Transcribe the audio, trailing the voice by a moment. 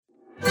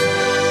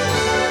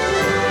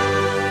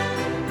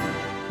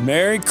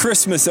Merry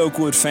Christmas,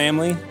 Oakwood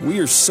family. We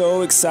are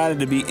so excited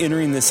to be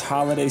entering this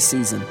holiday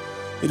season.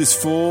 It is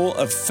full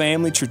of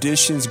family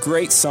traditions,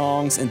 great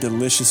songs, and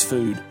delicious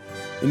food.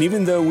 And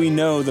even though we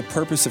know the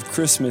purpose of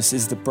Christmas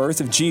is the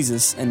birth of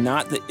Jesus and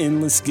not the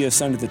endless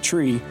gifts under the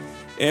tree,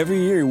 every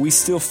year we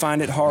still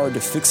find it hard to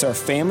fix our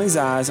family's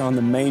eyes on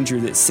the manger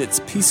that sits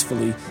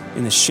peacefully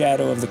in the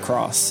shadow of the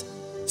cross.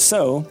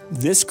 So,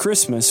 this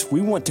Christmas,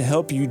 we want to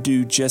help you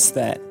do just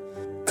that.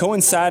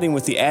 Coinciding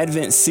with the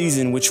Advent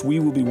season, which we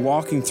will be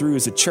walking through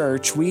as a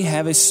church, we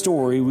have a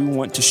story we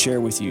want to share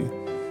with you.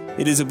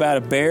 It is about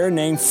a bear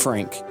named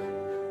Frank.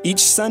 Each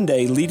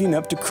Sunday leading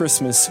up to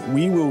Christmas,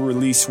 we will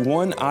release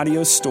one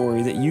audio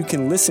story that you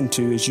can listen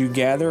to as you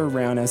gather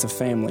around as a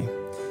family.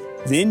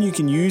 Then you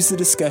can use the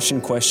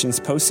discussion questions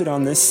posted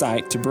on this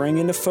site to bring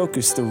into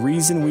focus the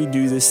reason we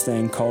do this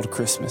thing called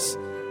Christmas.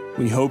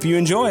 We hope you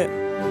enjoy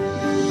it.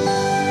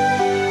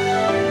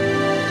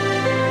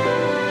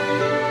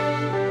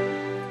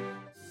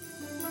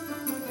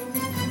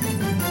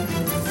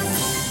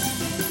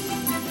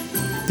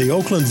 The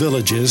Oakland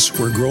villages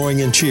were growing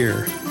in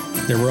cheer.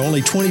 There were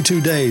only 22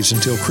 days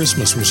until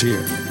Christmas was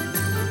here.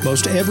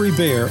 Most every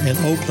bear in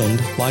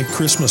Oakland liked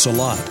Christmas a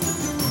lot,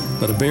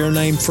 but a bear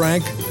named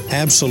Frank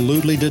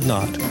absolutely did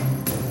not.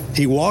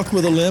 He walked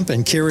with a limp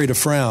and carried a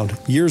frown.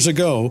 Years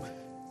ago,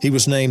 he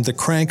was named the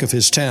crank of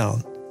his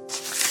town.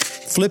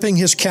 Flipping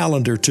his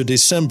calendar to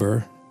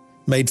December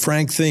made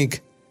Frank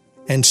think,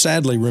 and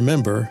sadly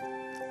remember,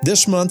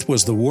 this month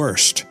was the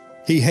worst.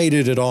 He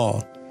hated it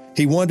all.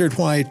 He wondered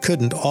why it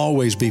couldn't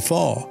always be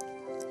fall.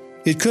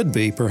 It could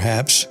be,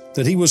 perhaps,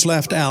 that he was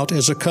left out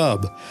as a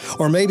cub,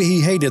 or maybe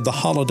he hated the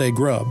holiday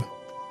grub.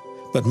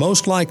 But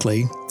most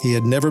likely, he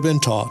had never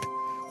been taught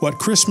what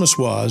Christmas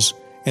was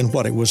and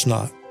what it was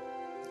not.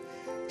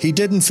 He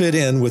didn't fit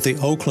in with the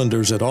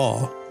Oaklanders at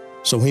all,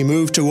 so he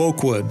moved to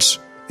Oakwoods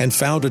and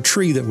found a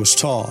tree that was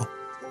tall.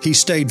 He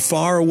stayed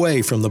far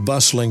away from the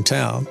bustling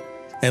town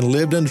and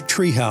lived in a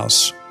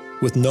treehouse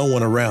with no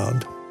one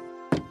around.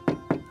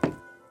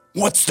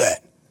 What's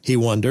that? He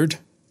wondered.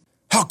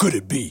 How could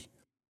it be?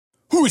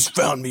 Who's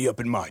found me up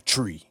in my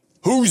tree?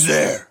 Who's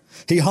there?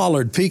 He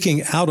hollered,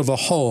 peeking out of a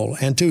hole,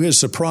 and to his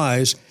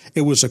surprise,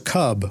 it was a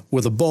cub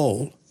with a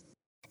bowl.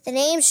 The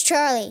name's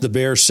Charlie, the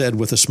bear said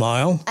with a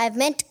smile. I've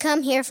meant to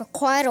come here for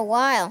quite a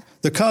while.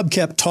 The cub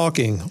kept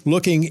talking,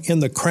 looking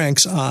in the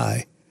crank's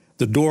eye.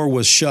 The door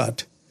was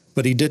shut,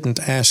 but he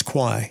didn't ask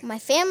why. My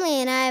family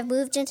and I have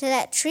moved into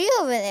that tree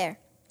over there.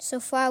 So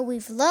far,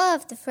 we've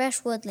loved the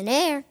fresh woodland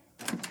air.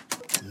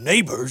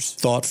 Neighbors?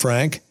 Thought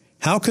Frank.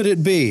 How could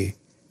it be?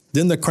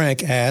 Then the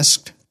crank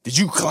asked, Did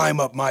you climb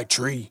up my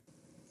tree?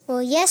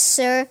 Well, yes,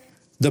 sir.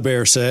 The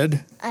bear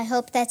said. I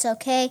hope that's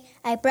okay.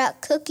 I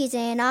brought cookies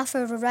and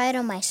offered to ride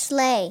on my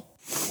sleigh.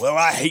 Well,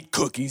 I hate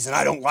cookies and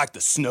I don't like the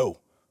snow.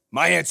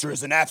 My answer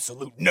is an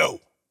absolute no.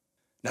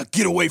 Now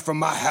get away from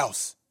my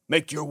house.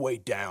 Make your way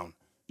down.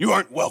 You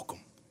aren't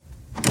welcome.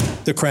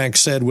 The crank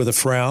said with a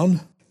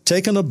frown.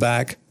 Taken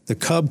aback, the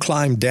cub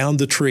climbed down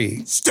the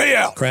tree. Stay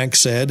out, Crank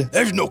said.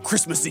 There's no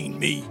Christmasing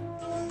me.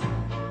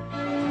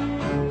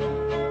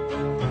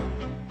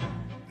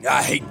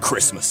 I hate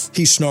Christmas.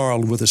 He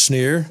snarled with a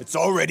sneer. It's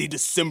already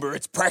December.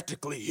 It's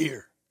practically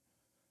here.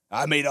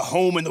 I made a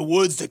home in the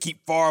woods to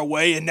keep far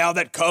away, and now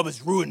that cub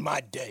has ruined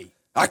my day.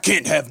 I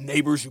can't have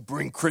neighbors who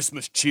bring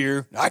Christmas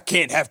cheer. I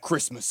can't have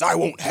Christmas. I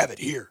won't have it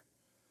here.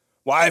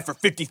 Why, for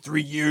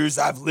 53 years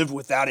I've lived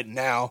without it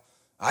now.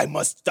 I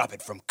must stop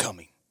it from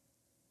coming.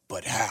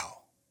 But how?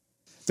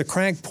 The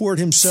crank poured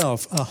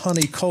himself a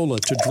honey cola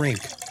to drink.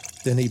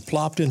 Then he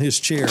plopped in his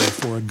chair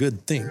for a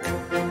good think.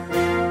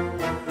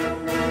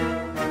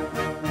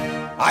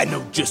 I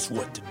know just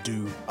what to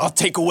do. I'll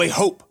take away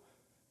hope.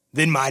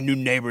 Then my new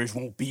neighbors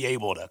won't be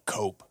able to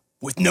cope.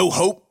 With no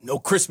hope, no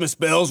Christmas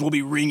bells will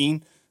be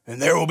ringing,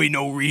 and there will be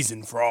no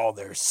reason for all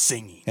their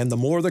singing. And the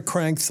more the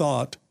crank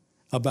thought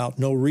about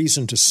no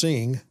reason to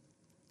sing,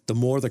 the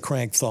more the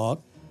crank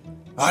thought,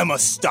 I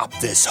must stop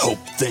this hope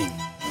thing.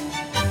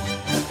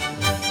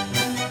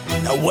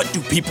 Now what do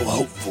people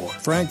hope for?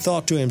 Frank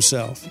thought to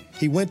himself.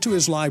 He went to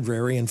his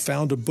library and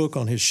found a book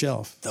on his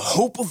shelf. The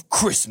Hope of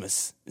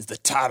Christmas is the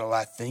title,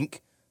 I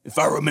think. If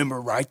I remember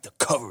right, the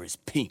cover is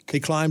pink. He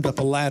climbed up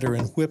a ladder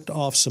and whipped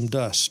off some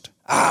dust.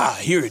 Ah,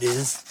 here it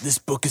is. This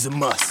book is a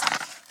must.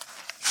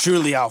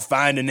 Surely I'll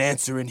find an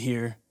answer in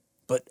here.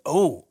 But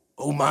oh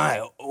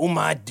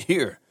my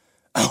dear.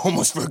 I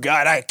almost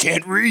forgot I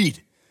can't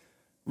read.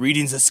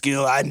 Reading's a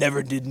skill I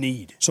never did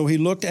need. So he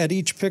looked at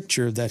each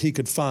picture that he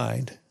could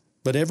find.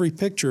 But every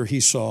picture he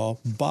saw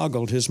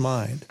boggled his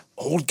mind.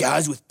 Old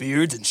guys with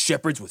beards and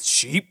shepherds with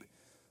sheep?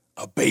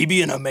 A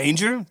baby in a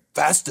manger,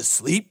 fast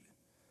asleep?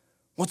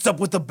 What's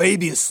up with the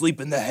baby asleep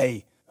in the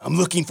hay? I'm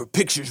looking for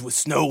pictures with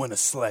snow and a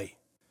sleigh.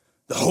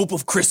 The hope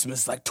of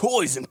Christmas, like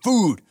toys and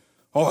food,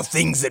 all the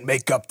things that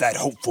make up that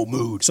hopeful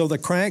mood. So the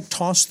crank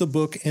tossed the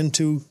book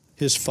into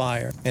his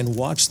fire and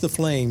watched the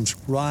flames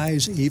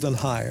rise even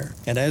higher.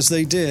 And as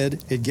they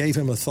did, it gave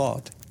him a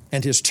thought.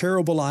 And his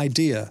terrible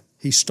idea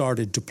he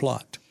started to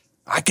plot.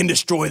 I can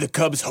destroy the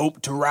cub's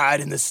hope to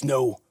ride in the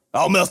snow.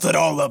 I'll melt it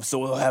all up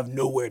so he'll have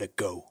nowhere to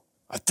go.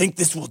 I think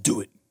this will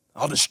do it.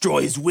 I'll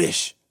destroy his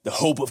wish. The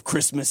hope of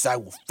Christmas I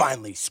will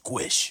finally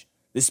squish.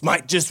 This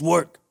might just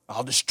work.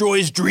 I'll destroy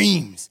his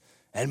dreams,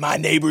 and my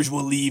neighbors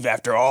will leave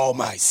after all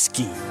my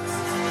schemes.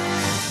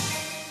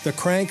 The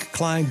crank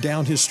climbed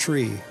down his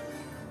tree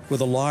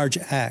with a large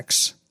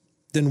axe,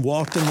 then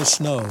walked in the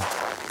snow,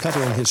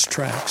 covering his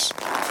tracks.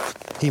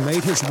 He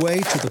made his way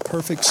to the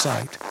perfect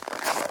site,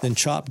 then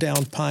chopped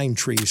down pine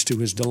trees to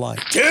his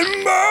delight.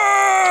 Timber!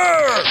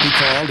 He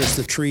called as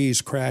the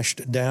trees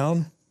crashed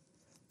down.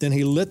 Then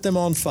he lit them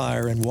on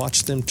fire and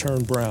watched them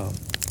turn brown.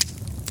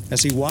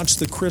 As he watched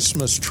the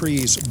Christmas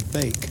trees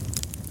bake,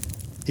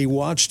 he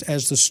watched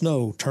as the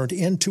snow turned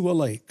into a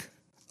lake.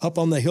 Up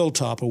on the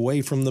hilltop,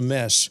 away from the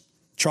mess,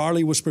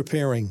 Charlie was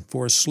preparing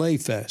for a sleigh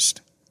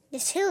fest.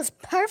 This hill is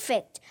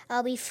perfect.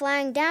 I'll be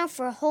flying down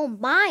for a whole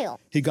mile.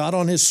 He got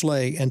on his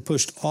sleigh and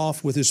pushed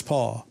off with his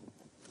paw,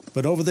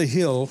 but over the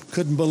hill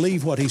couldn't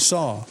believe what he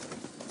saw.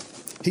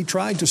 He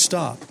tried to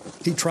stop.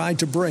 He tried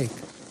to brake.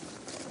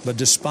 But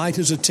despite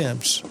his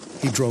attempts,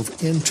 he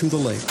drove into the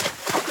lake.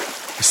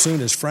 As soon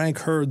as Frank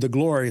heard the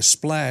glorious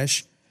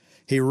splash,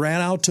 he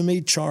ran out to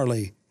meet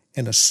Charlie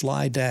in a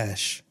sly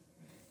dash.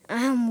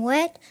 I'm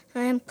wet.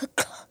 I'm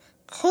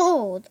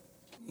cold.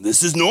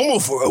 This is normal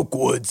for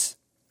Oakwoods.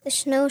 The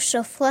snow's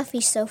so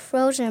fluffy, so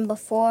frozen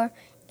before.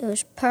 It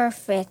was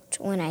perfect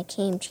when I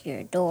came to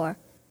your door.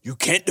 You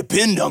can't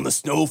depend on the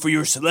snow for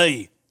your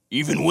sleigh,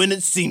 even when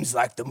it seems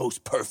like the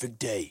most perfect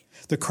day.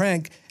 The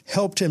crank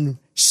helped him,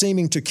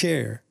 seeming to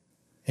care,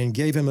 and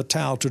gave him a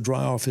towel to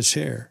dry off his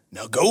hair.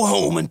 Now go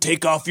home and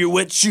take off your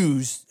wet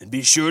shoes, and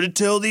be sure to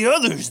tell the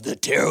others the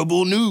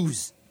terrible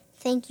news.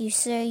 Thank you,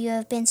 sir. You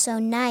have been so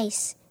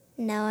nice.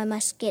 Now I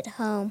must get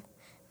home.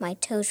 My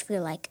toes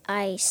feel like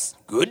ice.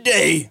 Good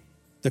day,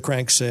 the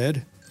crank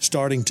said,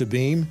 starting to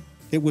beam.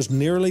 It was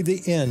nearly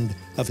the end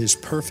of his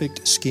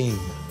perfect scheme.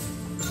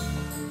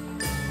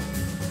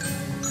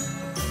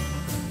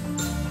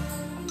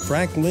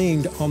 Frank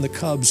leaned on the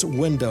cub's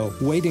window,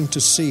 waiting to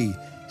see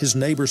his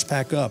neighbors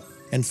pack up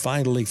and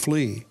finally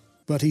flee.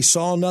 But he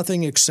saw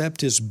nothing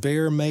except his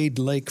bear-made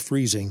lake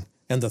freezing,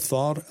 and the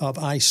thought of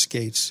ice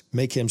skates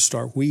make him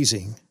start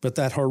wheezing. But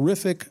that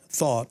horrific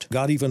thought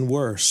got even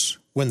worse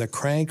when the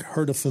crank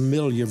heard a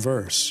familiar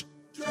verse.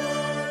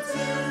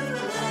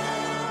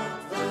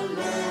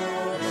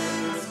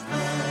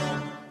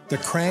 The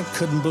crank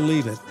couldn't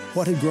believe it.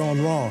 What had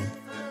gone wrong?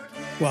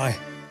 Why,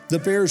 the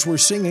bears were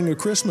singing a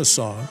Christmas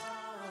song.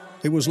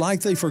 It was like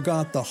they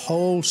forgot the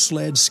whole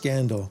sled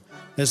scandal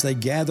as they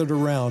gathered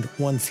around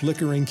one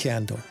flickering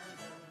candle.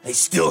 They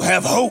still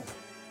have hope,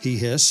 he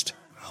hissed.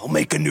 I'll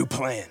make a new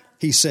plan,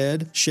 he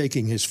said,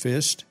 shaking his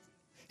fist.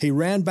 He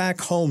ran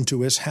back home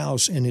to his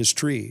house in his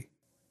tree.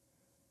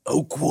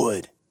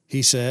 Oakwood,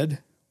 he said,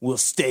 will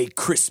stay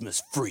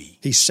Christmas free.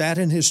 He sat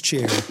in his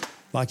chair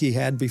like he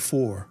had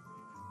before.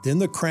 Then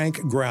the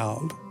crank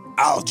growled,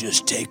 I'll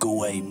just take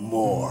away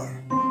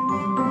more.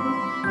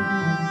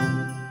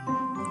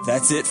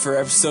 That's it for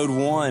episode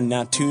 1.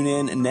 Now tune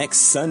in next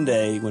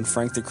Sunday when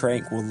Frank the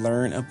Crank will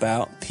learn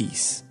about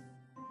peace.